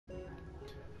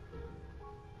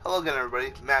Hello again,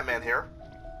 everybody. Madman here,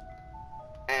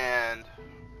 and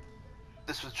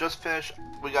this was just finished.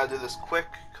 We gotta do this quick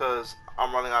because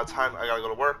I'm running out of time. I gotta go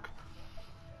to work.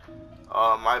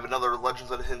 I have another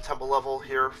Legends of the Hidden Temple level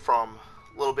here from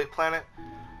Little Big Planet.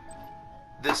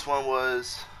 This one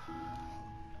was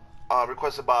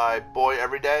requested by Boy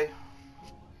Everyday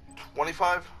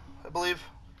 25, I believe.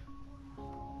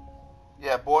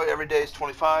 Yeah, Boy Everyday is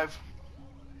 25.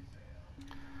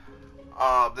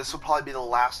 This will probably be the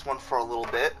last one for a little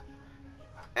bit,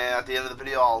 and at the end of the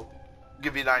video I'll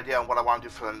give you an idea on what I want to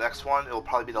do for the next one. It will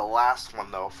probably be the last one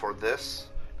though for this,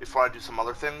 before I do some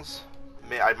other things.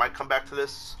 I might come back to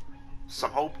this,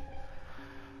 some hope.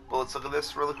 But let's look at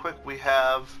this really quick. We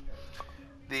have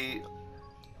the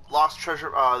Lost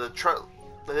Treasure, we're gonna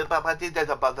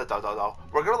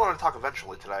learn to talk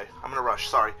eventually today. I'm gonna rush,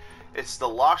 sorry. It's the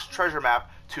Lost Treasure map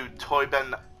to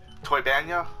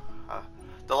Toybania?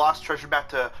 The Lost Treasure map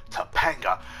to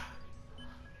Topanga.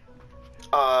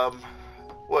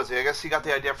 What is it? I guess he got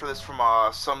the idea for this from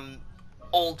some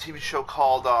old TV show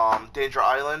called Danger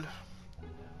Island.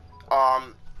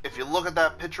 If you look at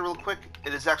that picture real quick,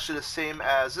 it is actually the same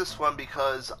as this one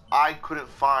because I couldn't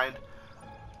find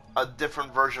a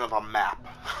different version of a map.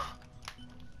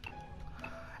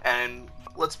 And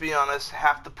let's be honest,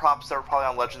 half the props that were probably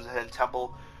on Legends of the Hidden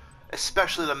Temple,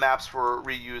 especially the maps, were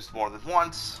reused more than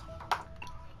once.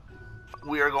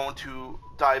 We are going to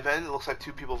dive in. It looks like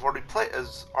two people have already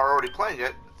are already playing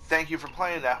it. Thank you for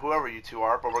playing that, whoever you two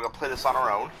are, but we're going to play this on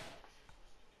our own.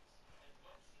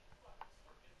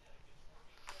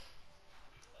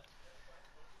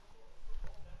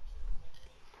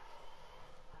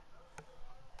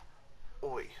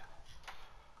 Oi.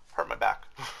 Hurt my back.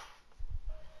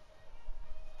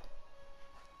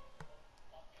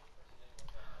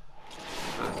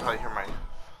 That's how you hear my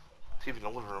TV in the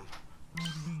living room.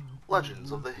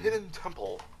 Legends of the Hidden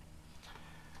Temple.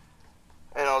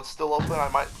 And it's still open.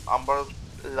 I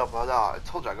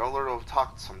told you I'm gonna learn to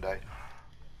talk someday.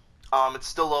 It's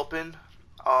still open.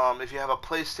 If you have a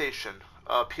PlayStation,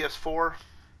 PS4,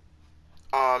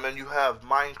 and you have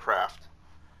Minecraft,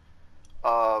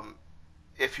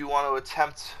 if you want to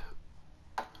attempt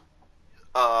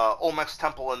Olmec's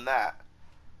Temple in that,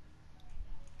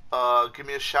 give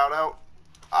me a shout out.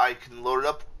 I can load it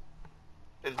up,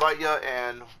 invite you,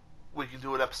 and we can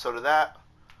do an episode of that.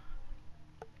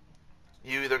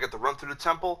 You either get to run through the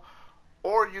temple,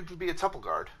 or you can be a temple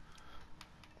guard.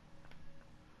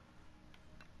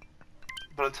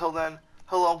 But until then,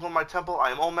 hello, welcome to my temple.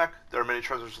 I am Olmec. There are many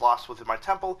treasures lost within my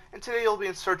temple, and today you'll be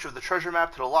in search of the treasure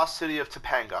map to the lost city of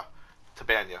Topanga,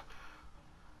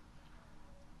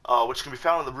 which can be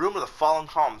found in the Room of the Fallen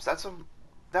Columns.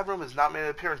 That room has not made an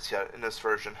appearance yet in this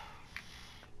version.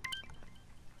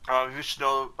 If you wish to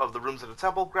know of the rooms of the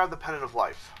temple, grab the Pendant of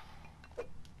Life.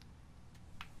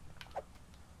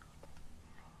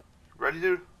 Ready,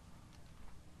 dude?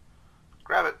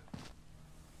 Grab it.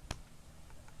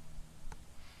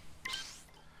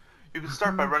 You can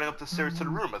start by running up the stairs to the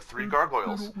room with 3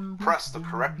 gargoyles. Press the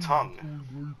correct tongue.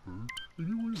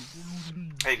 And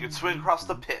you can swing across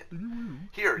the pit.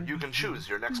 Here, you can choose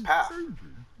your next path.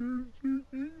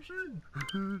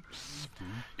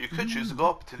 You could choose to go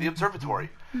up to the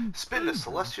observatory, spin the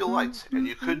celestial lights, and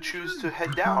you could choose to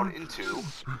head down into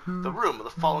the Room of the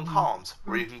Fallen Columns,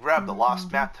 where you can grab the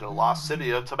lost map to the lost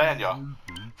city of Topanga.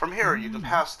 From here, you can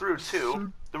pass through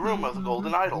to the Room of the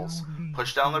Golden Idols.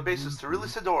 Push down their bases to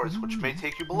release the doors, which may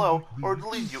take you below, or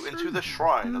lead you into the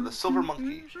Shrine of the Silver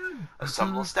Monkey.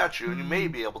 Assemble a statue, and you may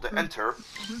be able to enter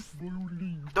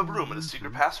the room with a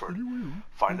secret password.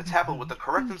 Find a tablet with the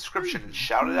correct inscription and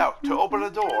shout it out to open a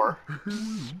door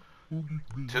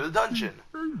to the dungeon.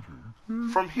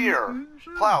 From here,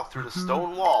 plow through the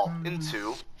stone wall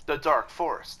into the dark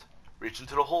forest. Reach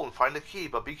into the hole and find the key,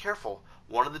 but be careful.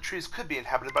 One of the trees could be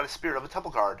inhabited by the spirit of a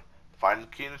temple guard. Find the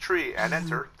key in a tree and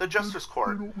enter the Justice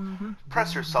Court.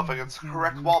 Press yourself against the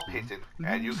correct wall painting,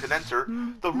 and you can enter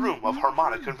the Room of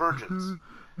Harmonic Convergence.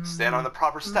 Stand on the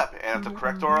proper step, and if the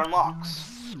correct door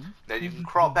unlocks, then you can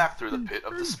crawl back through the Pit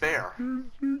of Despair.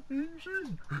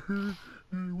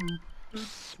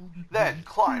 Then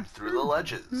climb through the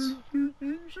ledges.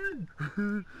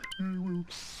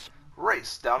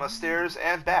 Race down the stairs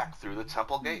and back through the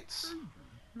temple gates.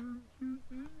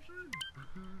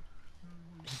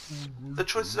 The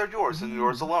choices are yours and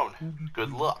yours alone.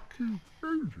 Good luck.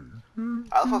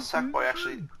 I love how Sackboy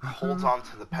actually holds on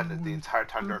to the pendant the entire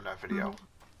time during that video.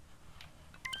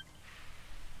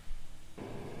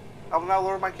 I will now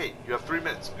lower my gate. You have 3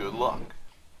 minutes. Good luck.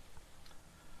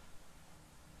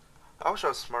 I wish I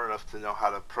was smart enough to know how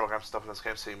to program stuff in this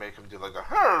game so you make him do like a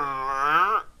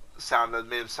sound that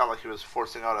made him sound like he was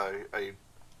forcing out a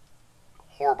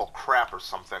horrible crap or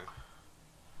something.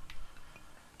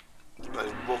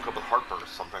 I woke up with heartburn or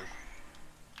something.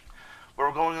 But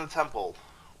we're going to the temple.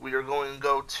 We are going to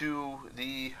go to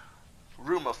the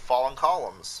room of fallen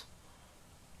columns.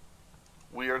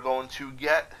 We are going to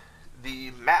get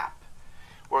the map.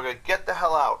 We're going to get the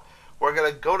hell out. We're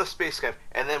going to go to space camp,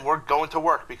 and then we're going to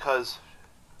work because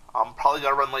I'm probably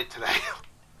going to run late today.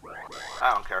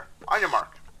 I don't care. On your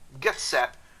mark. Get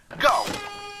set. Go!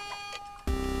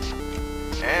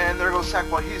 And there goes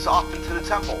Sackboy. He's off into the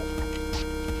temple.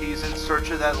 He's in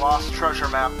search of that lost treasure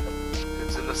map.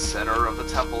 It's in the center of the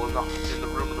temple in the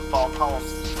room of the fallen columns.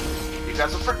 You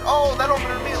guys have oh, that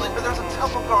opened immediately, but there's a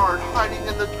temple guard hiding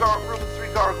in the room with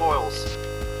 3 gargoyles.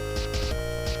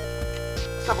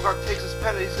 The temple guard takes his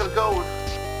pen and he's gonna go.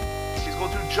 He's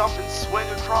going to jump and swing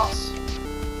across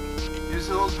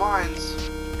using those vines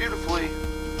beautifully.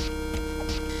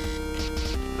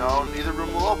 No, neither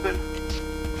room will open.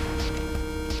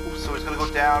 Ooh, so he's gonna go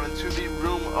down into the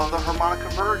room of the harmonic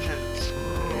convergence.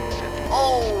 And,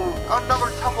 oh,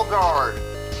 another temple guard.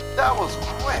 That was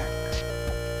quick.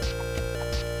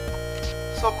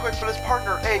 So quick, but his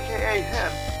partner, aka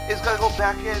him, is gonna go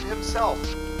back in himself.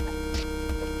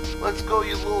 Let's go,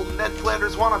 you little Ned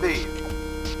Flanders wannabe.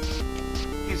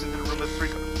 He's into the room with 3,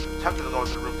 attempting to go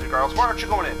into the room with 3 girls. Why aren't you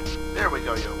going in? There we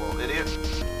go, you little idiot.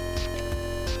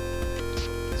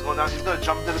 He's going down, he's gonna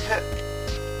jump into the pit.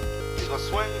 He's gonna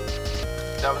swing.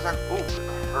 That was actually, ooh,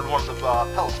 I heard one of the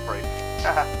pellets break.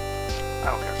 I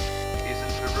don't care. He's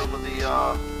into the room of the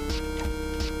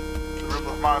room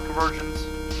of harmonic convergence.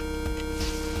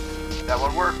 That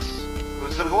one works.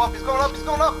 Who's gonna go up? He's going up, he's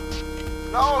going up!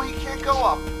 No, he can't go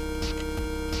up.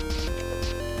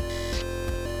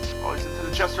 Oh, he's into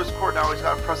the Jester's Court now. He's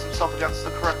gotta press himself against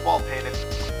the correct wall painting.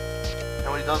 And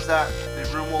when he does that, the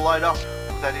room will light up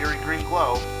with that eerie green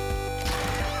glow.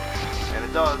 And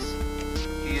it does.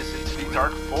 He is into the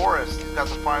dark forest. He's got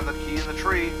to find the key in the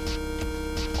tree.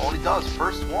 Oh, and he does.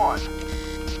 First one.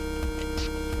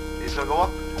 He's gonna go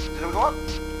up. He's gonna go up.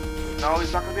 No,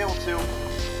 he's not gonna be able to.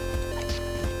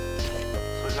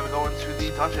 So he's gonna go into the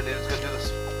dungeon and he's gonna do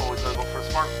this. Oh, he's gonna go for a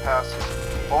smart pass.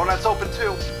 Oh, and that's open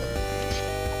too.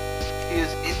 He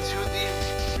is into the...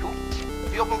 Ooh,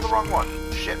 he opened the wrong one.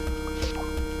 Shit.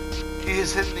 He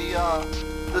is in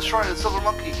the Shrine of the Silver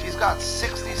Monkey. He's got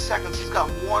 60 seconds. He's got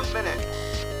 1 minute.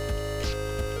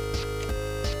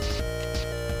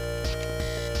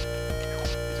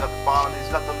 He's got the bottom. He's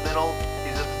got the middle.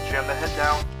 He's just jam the head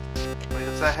down. When he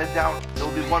gets that head down,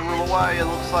 it'll be 1 room away, it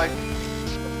looks like.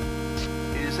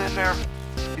 He's in there.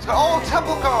 He's got... Oh,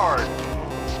 Temple Guard!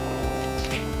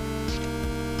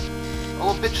 A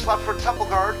little bitch slap for a Temple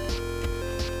Guard.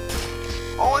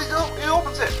 Oh, he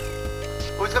opens it.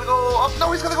 Oh, he's gonna go up.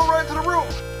 No, he's gonna go right into the room.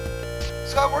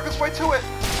 He's gotta work his way to it.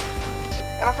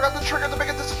 And I forgot the trigger to make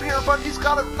it disappear, but he's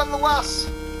got it nonetheless.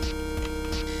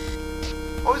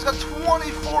 Oh, he's got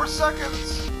 24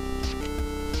 seconds.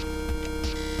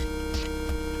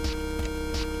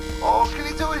 Oh, can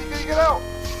he do it? Can he get out?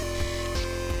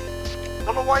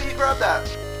 Don't know why he grabbed that.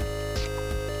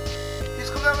 He's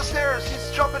coming down the stairs.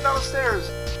 He's jumping down the stairs.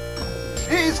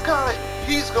 He's got it.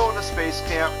 He's going to space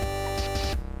camp.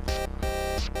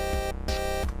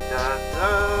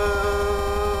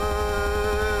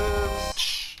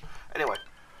 Anyway.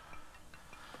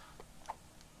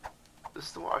 This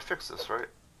is the one I fixed this, right?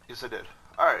 Yes, I did.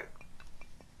 Alright.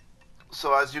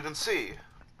 So as you can see,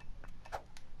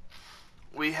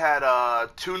 we had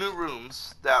 2 new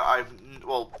rooms that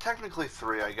well, technically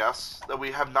 3, I guess, that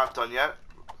we have not done yet.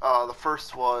 The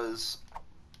first was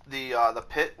the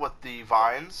pit with the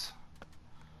vines.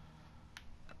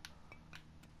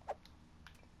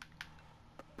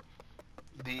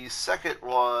 The second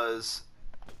was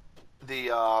the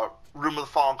room of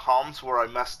the fallen columns where I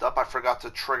messed up. I forgot to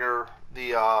trigger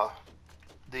the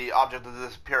object to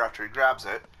disappear after he grabs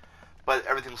it, but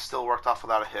everything still worked off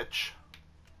without a hitch.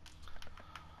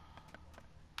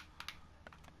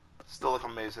 Still look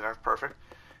amazing. That's perfect.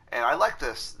 And I like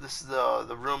this. This is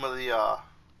the room of the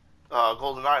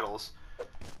golden idols.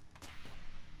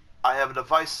 I have a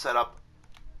device set up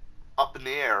in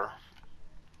the air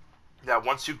that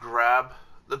once you grab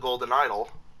the golden idol,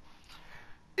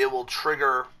 it will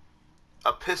trigger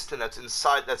a piston that's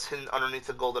hidden underneath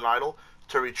the golden idol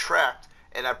to retract,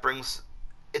 and that brings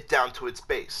it down to its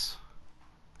base.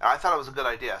 And I thought it was a good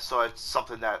idea. So it's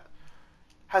something that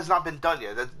has not been done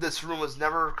yet. This room was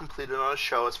never completed on a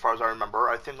show, as far as I remember.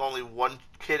 I think only one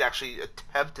kid actually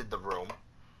attempted the room.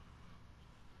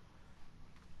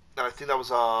 And I think that was,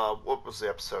 what was the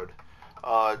episode?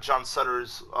 John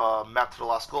Sutter's Map to the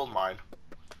Lost Gold Mine.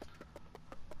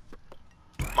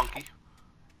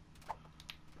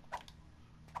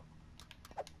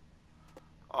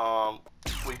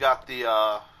 got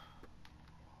the,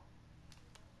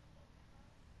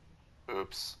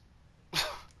 oops.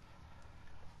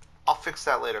 I'll fix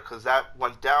that later, because that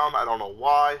went down. I don't know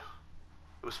why.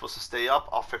 It was supposed to stay up.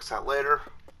 I'll fix that later.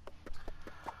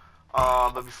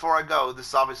 But before I go, this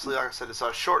is obviously, like I said, it's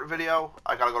a short video.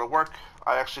 I gotta go to work.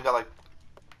 I actually got like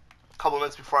a couple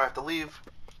minutes before I have to leave.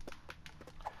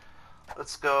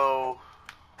 Let's go.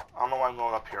 I don't know why I'm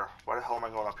going up here. Why the hell am I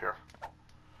going up here?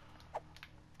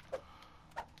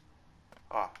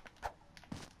 Oh.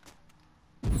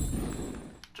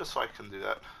 Just so I can do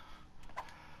that.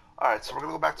 Alright, so we're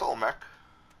gonna go back to Olmec.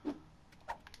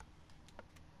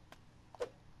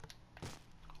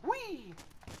 Whee!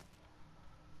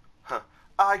 Huh.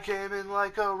 I came in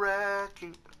like a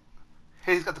wrecking...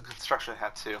 Hey, he's got the construction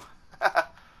hat too.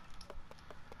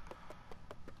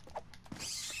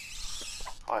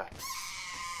 Oh yeah.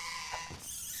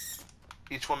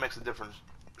 Each one makes a different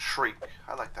shriek.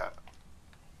 I like that.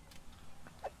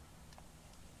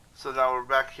 So now we're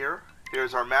back here.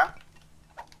 Here's our map.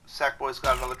 Sackboy's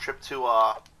got another trip to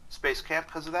space camp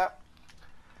because of that.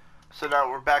 So now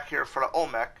we're back here for the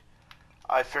Olmec.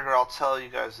 I figure I'll tell you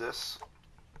guys this.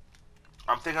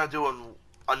 I'm thinking of doing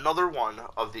another one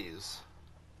of these.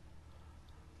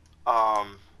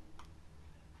 I'm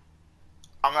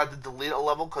going to have to delete a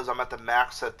level because I'm at the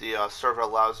max that the server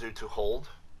allows you to hold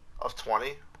of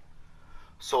 20.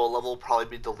 So a level will probably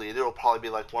be deleted. It'll probably be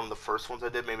like one of the first ones I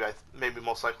did. Maybe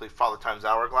most likely Father Time's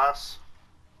Hourglass.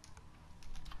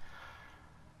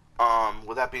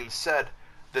 With that being said,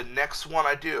 the next one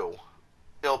I do,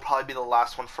 it'll probably be the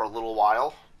last one for a little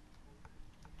while.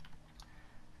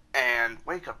 And,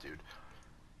 wake up, dude.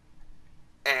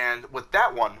 And with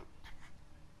that one,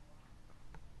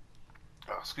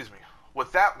 excuse me,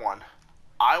 with that one,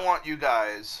 I want you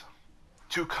guys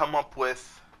to come up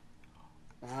with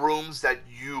rooms that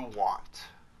you want.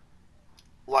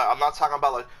 Like, I'm not talking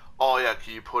about like, oh yeah,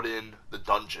 can you put in the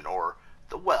dungeon, or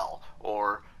the well,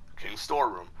 or King's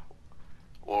storeroom,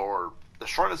 or the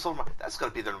Shrine of Silver. That's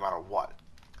gonna be there no matter what.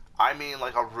 I mean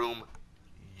like a room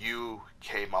you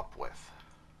came up with.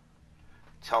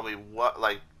 Tell me what,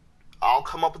 like, I'll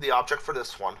come up with the object for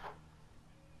this one.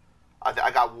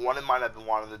 I got one in mind I've been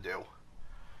wanting to do.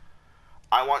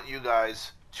 I want you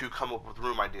guys to come up with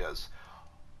room ideas.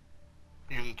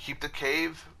 You can keep the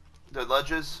cave, the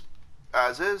ledges,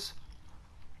 as is.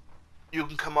 You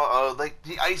can come up, like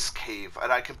the ice cave,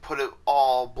 and I can put it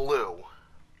all blue.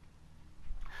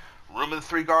 Room of the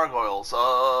Three Gargoyles,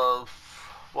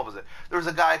 what was it? There was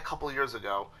a guy a couple of years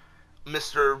ago,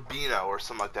 Mr. Bino or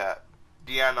something like that.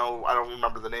 Diano, I don't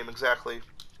remember the name exactly.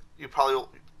 A couple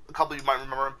of you might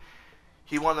remember him.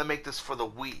 He wanted to make this for the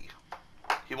Wii.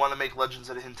 He wanted to make Legends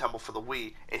of the Hidden Temple for the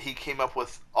Wii, and he came up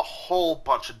with a whole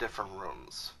bunch of different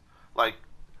rooms. Like,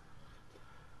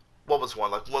 what was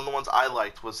one? Like, one of the ones I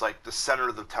liked was, like, the center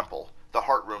of the temple, the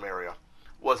heart room area,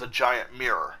 was a giant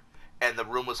mirror, and the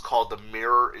room was called the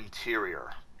Mirror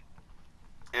Interior.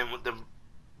 And the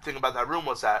thing about that room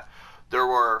was that there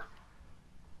were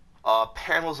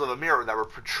panels of the mirror that were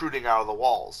protruding out of the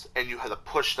walls, and you had to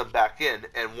push them back in,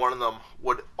 and one of them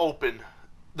would open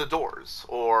the doors.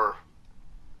 Or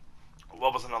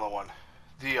what was another one?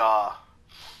 The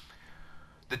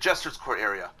Jester's Court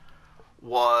area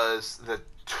was the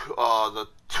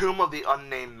Tomb of the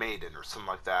Unnamed Maiden, or something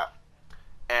like that.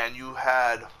 And you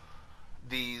had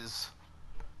these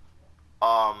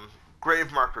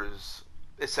grave markers.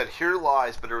 It said "Here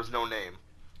lies," but there was no name,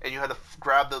 and you had to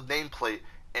grab the nameplate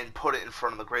and put it in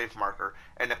front of the grave marker,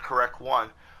 and the correct one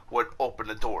would open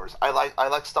the doors. I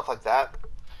like stuff like that.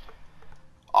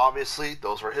 Obviously,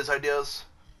 those were his ideas.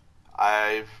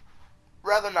 I'd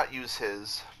rather not use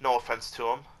his. No offense to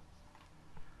him.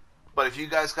 But if you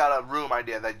guys got a room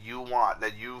idea that you want,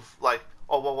 that you've, like,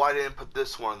 oh, well, why didn't I put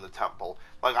this one in the temple?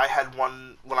 Like, I had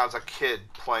one when I was a kid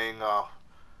playing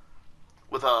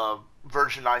with a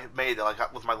version I made,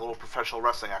 like, with my little professional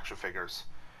wrestling action figures.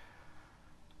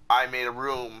 I made a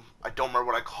room, I don't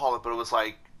remember what I call it, but it was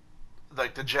like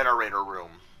the generator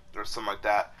room or something like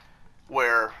that,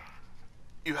 where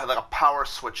you had like a power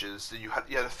switches, and you had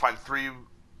to find 3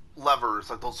 levers,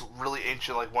 like those really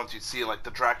ancient like ones you see in like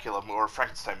the Dracula or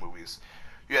Frankenstein movies.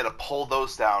 You had to pull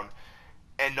those down,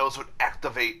 and those would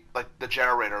activate like the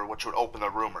generator, which would open the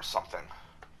room or something.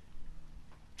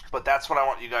 But that's what I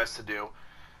want you guys to do.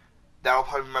 That'll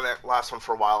probably be my last one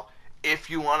for a while.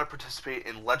 If you want to participate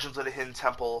in Legends of the Hidden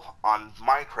Temple on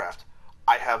Minecraft,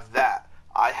 I have that.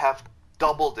 I have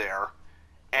Double Dare,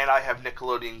 and I have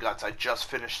Nickelodeon Guts. I just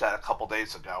finished that a couple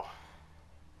days ago.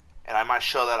 And I might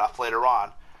show that off later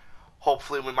on.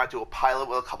 Hopefully we might do a pilot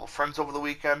with a couple friends over the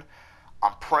weekend.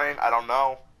 I'm praying, I don't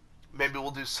know. Maybe we'll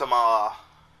do some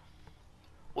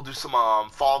We'll do some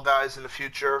Fall Guys in the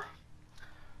future.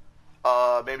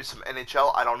 Maybe some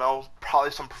NHL. I don't know.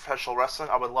 Probably some professional wrestling.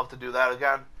 I would love to do that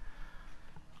again.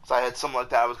 Cause I had something like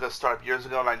that I was gonna start up years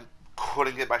ago, and I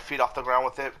couldn't get my feet off the ground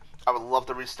with it. I would love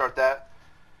to restart that.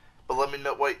 But let me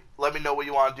know what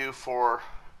you want to do for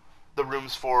the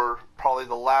rooms for probably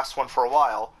the last one for a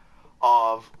while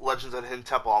of Legends of the Hidden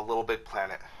Temple on Little Big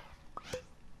Planet.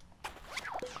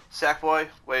 Sackboy,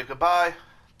 wave goodbye.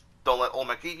 Don't let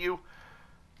Olmec eat you.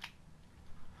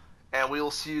 And we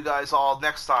will see you guys all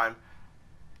next time.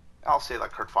 I'll say it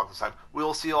like Kurt Fox this time. We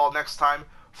will see you all next time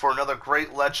for another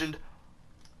great legend.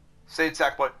 Say it,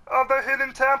 Sackboy. Of the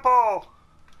Hidden Temple.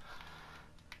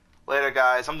 Later,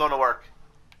 guys. I'm going to work.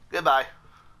 Goodbye.